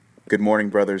Good morning,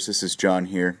 brothers. This is John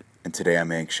here, and today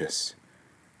I'm anxious.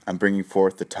 I'm bringing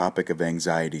forth the topic of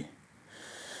anxiety.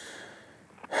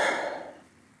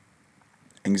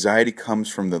 Anxiety comes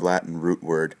from the Latin root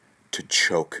word to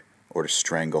choke or to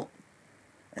strangle.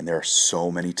 And there are so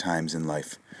many times in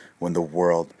life when the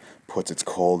world puts its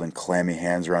cold and clammy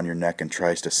hands around your neck and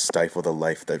tries to stifle the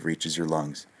life that reaches your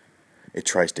lungs. It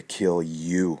tries to kill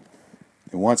you.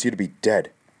 It wants you to be dead.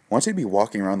 It wants you to be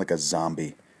walking around like a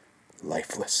zombie,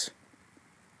 lifeless.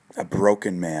 A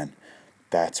broken man.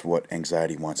 That's what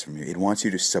anxiety wants from you. It wants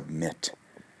you to submit.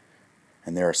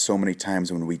 And there are so many times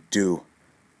when we do,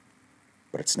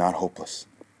 but it's not hopeless.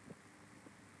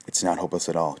 It's not hopeless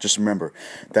at all. Just remember,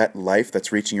 that life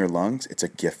that's reaching your lungs, it's a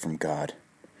gift from God.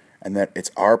 And that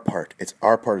it's our part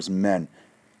as men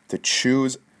to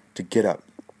choose to get up.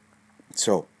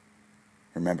 So,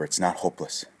 remember, it's not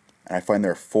hopeless. And I find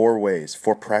there are four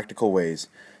practical ways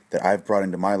that I've brought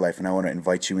into my life, and I want to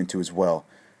invite you into as well,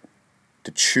 to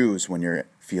choose when you're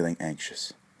feeling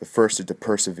anxious. The first is to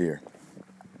persevere.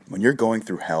 When you're going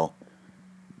through hell,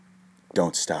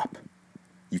 don't stop.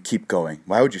 You keep going.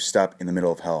 Why would you stop in the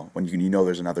middle of hell when you know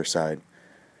there's another side?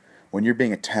 When you're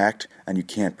being attacked and you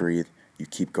can't breathe, you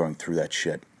keep going through that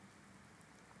shit.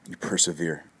 You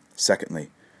persevere.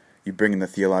 Secondly, you bring in the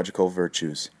theological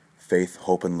virtues, faith,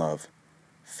 hope, and love.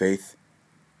 Faith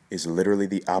is literally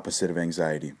the opposite of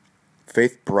anxiety.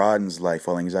 Faith broadens life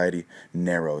while anxiety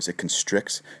narrows. It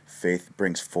constricts. Faith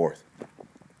brings forth.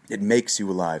 It makes you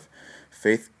alive.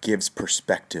 Faith gives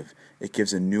perspective. It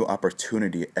gives a new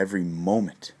opportunity every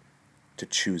moment to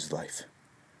choose life.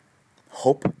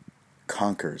 Hope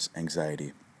conquers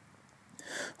anxiety.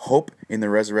 Hope in the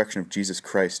resurrection of Jesus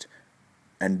Christ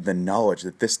and the knowledge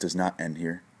that this does not end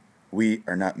here. We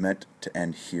are not meant to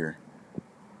end here.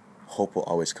 Hope will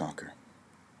always conquer.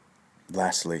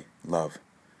 Lastly, love.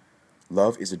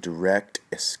 Love is a direct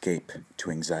escape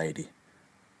to anxiety.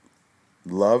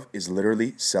 Love is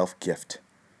literally self-gift.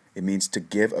 It means to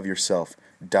give of yourself.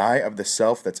 Die of the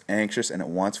self that's anxious and it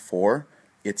wants for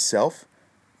itself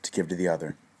to give to the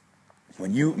other.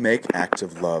 When you make acts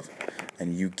of love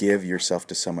and you give yourself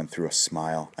to someone through a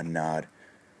smile, a nod,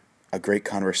 a great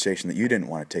conversation that you didn't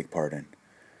want to take part in,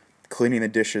 cleaning the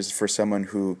dishes for someone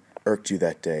who irked you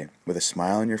that day, with a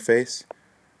smile on your face,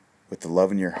 with the love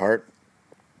in your heart,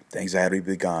 the anxiety will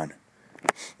be gone.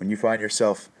 When you find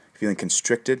yourself feeling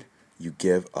constricted, you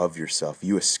give of yourself.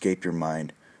 You escape your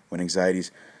mind. When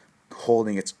anxiety's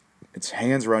holding its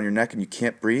hands around your neck and you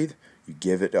can't breathe, you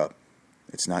give it up.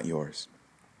 It's not yours.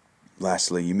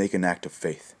 Lastly, you make an act of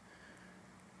faith.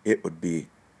 It would be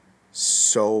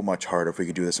so much harder if we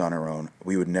could do this on our own.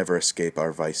 We would never escape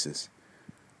our vices.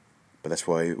 But that's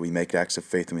why we make acts of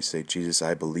faith and we say, Jesus,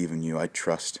 I believe in you. I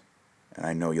trust. And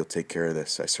I know you'll take care of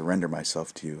this. I surrender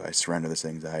myself to you. I surrender this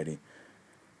anxiety.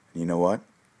 And you know what?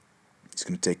 He's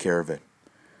going to take care of it.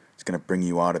 It's going to bring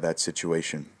you out of that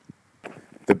situation.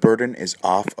 The burden is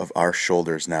off of our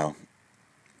shoulders now.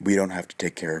 We don't have to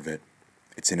take care of it.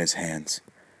 It's in his hands.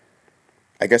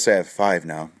 I guess I have 5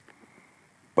 now.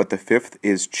 But the 5th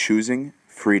is choosing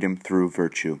freedom through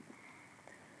virtue.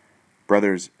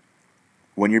 Brothers,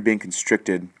 when you're being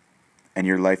constricted and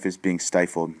your life is being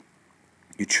stifled,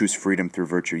 you choose freedom through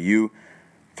virtue.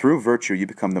 Through virtue, you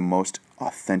become the most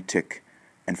authentic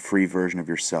and free version of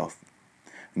yourself.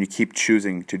 When you keep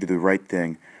choosing to do the right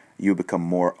thing, you become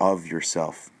more of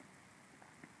yourself.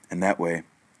 And that way,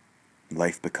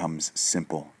 life becomes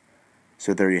simple.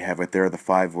 So there you have it. There are the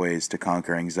 5 ways to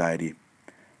conquer anxiety.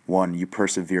 1, you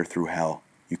persevere through hell.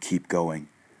 You keep going.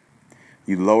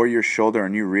 You lower your shoulder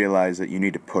and you realize that you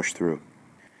need to push through.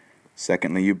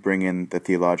 Secondly, you bring in the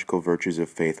theological virtues of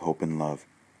faith, hope, and love.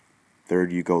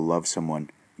 3rd, you go love someone.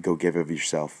 You go give of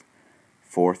yourself.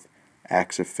 4th,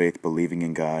 acts of faith, believing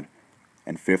in God.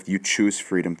 And 5th, you choose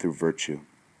freedom through virtue.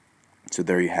 So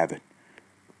there you have it.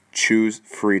 Choose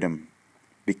freedom.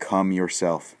 Become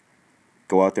yourself.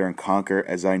 Go out there and conquer,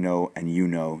 as I know and you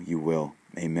know you will.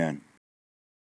 Amen.